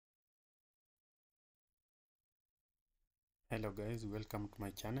Hello guys, welcome to my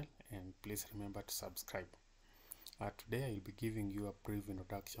channel and please remember to subscribe. Today I will be giving you a brief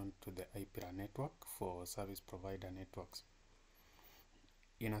introduction to the IPRAN network for service provider networks.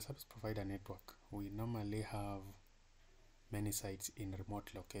 In a service provider network, we normally have many sites in remote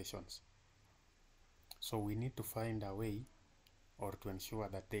locations. So we need to find a way or to ensure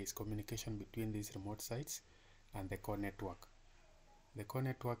that there is communication between these remote sites and the core network. The core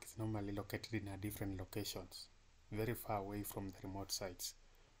network is normally located in a different locations, very far away from the remote sites.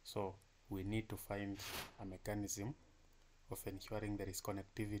 So we need to find a mechanism of ensuring there is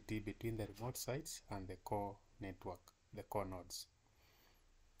connectivity between the remote sites and the core network, the core nodes.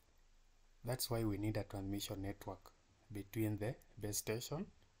 That's why we need a transmission network between the base station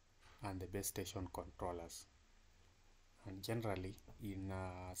and the base station controllers. And generally, in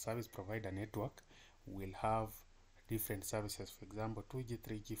a service provider network, we'll have different services, for example 2G,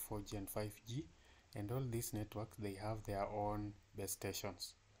 3G, 4G and 5G, and all these networks, they have their own base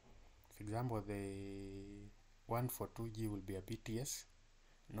stations. For example, the one for 2G will be a BTS,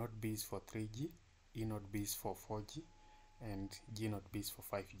 node B is for 3G, E node B is for 4G, and G node B is for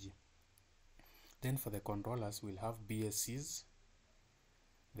 5G. Then for the controllers, we'll have BSCs,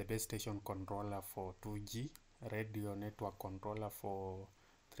 the base station controller for 2G, radio network controller for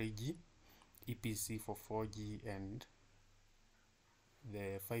 3G, EPC for 4G, and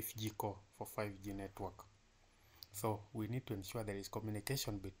the 5G core for 5G network. So we need to ensure there is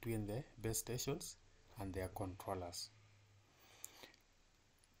communication between the base stations and their controllers.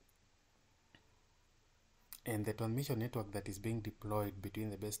 And the transmission network that is being deployed between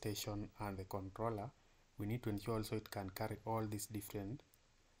the base station and the controller, we need to ensure also it can carry all these different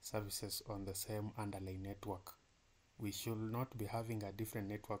services on the same underlying network. We should not be having a different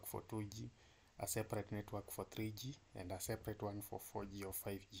network for 2G, a separate network for 3G, and a separate one for 4G or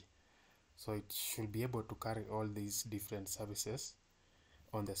 5G. So it should be able to carry all these different services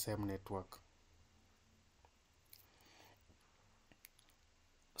on the same network.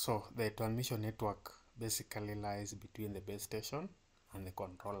 So the transmission network basically lies between the base station and the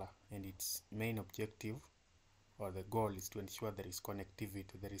controller, and its main objective or the goal is to ensure there is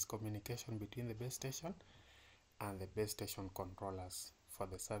connectivity, there is communication between the base station and the base station controllers for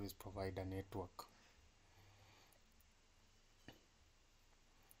the service provider network.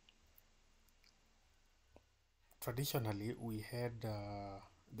 Traditionally, we had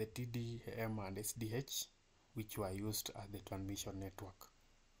the TDM and SDH, which were used as the transmission network,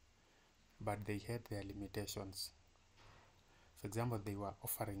 but they had their limitations. For example, they were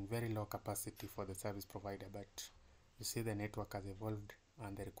offering very low capacity for the service provider, but you see the network has evolved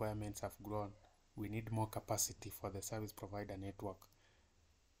and the requirements have grown. We need more capacity for the service provider network.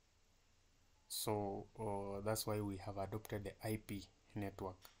 So that's why we have adopted the IP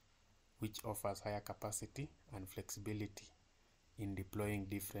network, which offers higher capacity and flexibility in deploying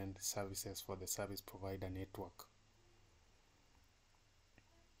different services for the service provider network.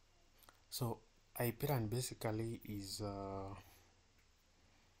 So IPRAN basically is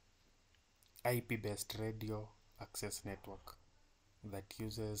IP-based radio access network that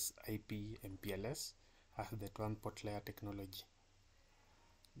uses IP MPLS as the transport layer technology.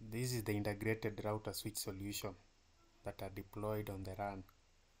 This is the integrated router switch solution that are deployed on the RAN,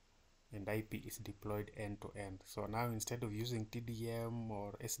 and IP is deployed end to end. So now instead of using TDM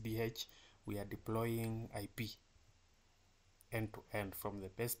or SDH, we are deploying IP end to end from the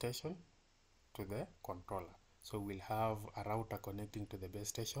base station to the controller. So we'll have a router connecting to the base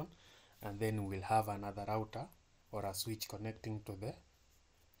station, and then we'll have another router or a switch connecting to the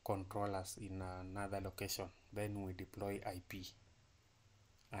controllers in another location. Then we deploy IP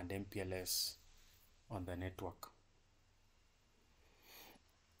and MPLS on the network.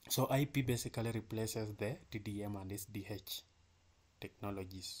 So IP basically replaces the TDM and SDH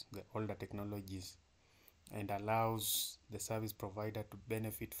technologies, the older technologies, and allows the service provider to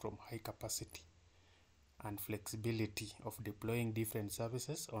benefit from high capacity and flexibility of deploying different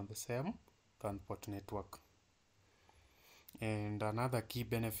services on the same transport network. And another key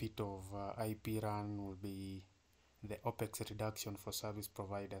benefit of IPRAN will be the OPEX reduction for service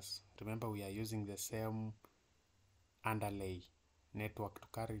providers. Remember, we are using the same underlay network to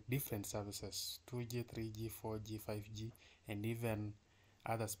carry different services, 2G, 3G, 4G, 5G, and even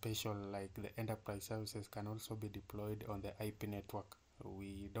other special like the enterprise services can also be deployed on the IP network.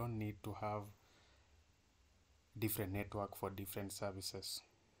 We don't need to have different network for different services.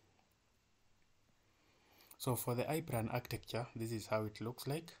 So for the IPRAN architecture, this is how it looks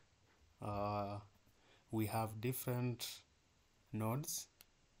like. We have different nodes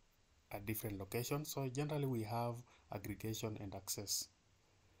at different locations. So generally we have aggregation and access.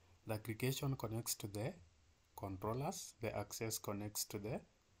 The aggregation connects to the controllers, the access connects to the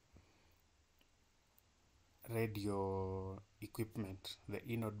radio equipment, the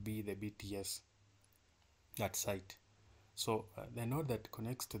E node B, the BTS, that site. So the node that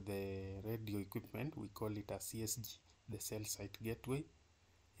connects to the radio equipment, we call it a CSG, the cell site gateway,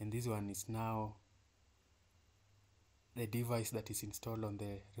 and this one is now the device that is installed on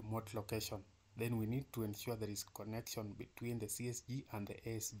the remote location. Then we need to ensure there is connection between the CSG and the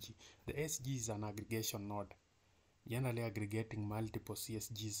ASG. The ASG is an aggregation node, generally aggregating multiple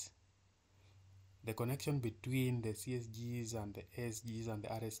CSGs. The connection between the CSGs and the ASGs and the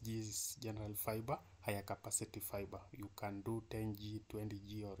RSGs is general fiber, higher capacity fiber. You can do 10G,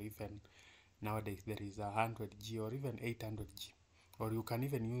 20G, or even nowadays there is 100G or even 800G. Or you can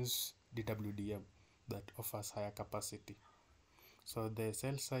even use DWDM that offers higher capacity. So the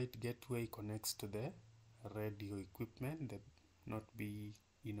cell site gateway connects to the radio equipment, the node B,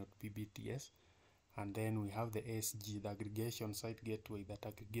 E node B, BTS. And then we have the ASG, the aggregation site gateway that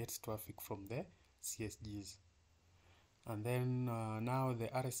aggregates traffic from the CSGs. And then now the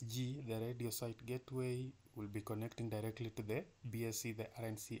RSG, the radio site gateway, will be connecting directly to the BSC, the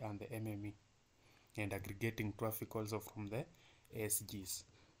RNC, and the MME, and aggregating traffic also from the ASGs.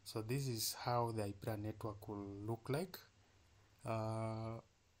 So this is how the IPRAN network will look like. For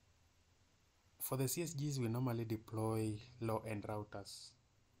the CSGs, we normally deploy low-end routers.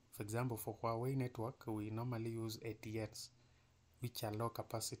 For example, for Huawei network, we normally use ATNs, which are low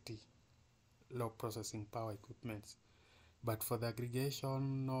capacity, low processing power equipments. But for the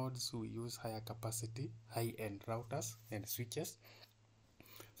aggregation nodes, we use higher capacity, high-end routers and switches.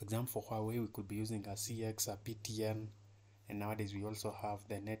 For example, for Huawei, we could be using a CX, a PTN, and nowadays we also have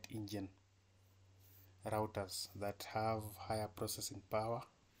the net engine routers that have higher processing power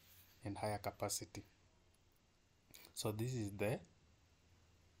and higher capacity. So this is the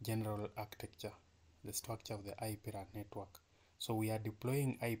general architecture, the structure of the IPRAN network. So we are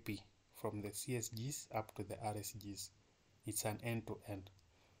deploying IP from the CSGs up to the RSGs. It's an end-to-end.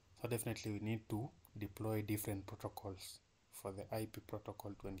 So definitely we need to deploy different protocols for the IP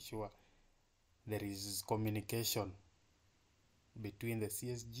protocol to ensure there is communication between the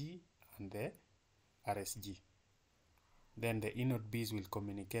CSG and the RSG. Then the E node Bs will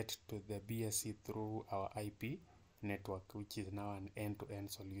communicate to the BSC through our IP network, which is now an end-to-end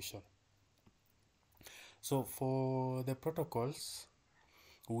solution. So for the protocols,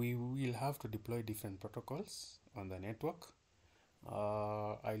 we will have to deploy different protocols on the network.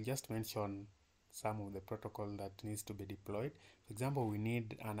 I'll just mention some of the protocol that needs to be deployed. For example, we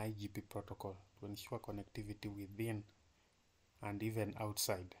need an IGP protocol to ensure connectivity within and even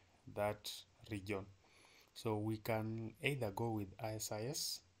outside that region. So we can either go with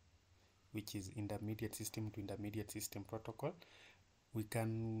ISIS, which is intermediate system to intermediate system protocol. We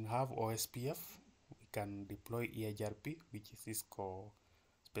can have OSPF. We can deploy EIGRP, which is Cisco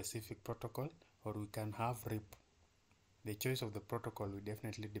specific protocol, or we can have RIP. The choice of the protocol will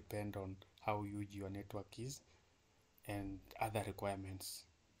definitely depend on how huge your network is and other requirements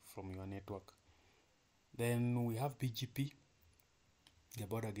from your network. Then we have BGP, the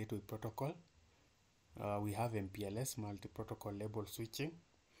border gateway protocol. We have MPLS, multi-protocol label switching.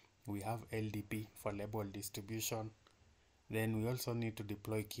 We have LDP for label distribution. Then we also need to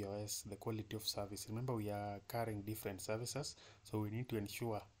deploy QoS, the quality of service. Remember, we are carrying different services, so we need to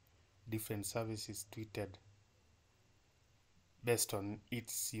ensure different services treated based on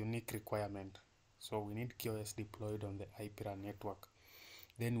its unique requirement. So we need QoS deployed on the IPRAN network.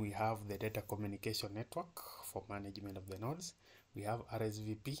 Then we have the data communication network for management of the nodes. We have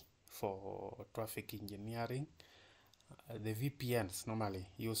RSVP for traffic engineering. The VPNs normally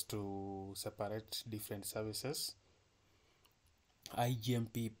used to separate different services.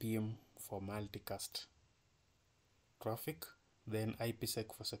 IGMP PIM for multicast traffic. Then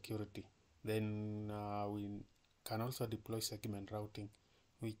IPsec for security. Then we can also deploy segment routing,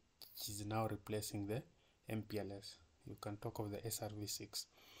 which is now replacing the MPLS. You can talk of the SRv6.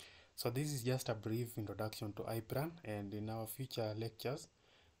 So this is just a brief introduction to IPRAN, and in our future lectures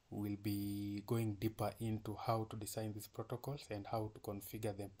we'll be going deeper into how to design these protocols and how to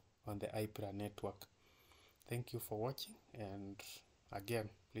configure them on the IPRAN network. Thank you for watching, and again,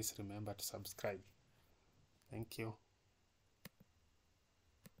 please remember to subscribe. Thank you.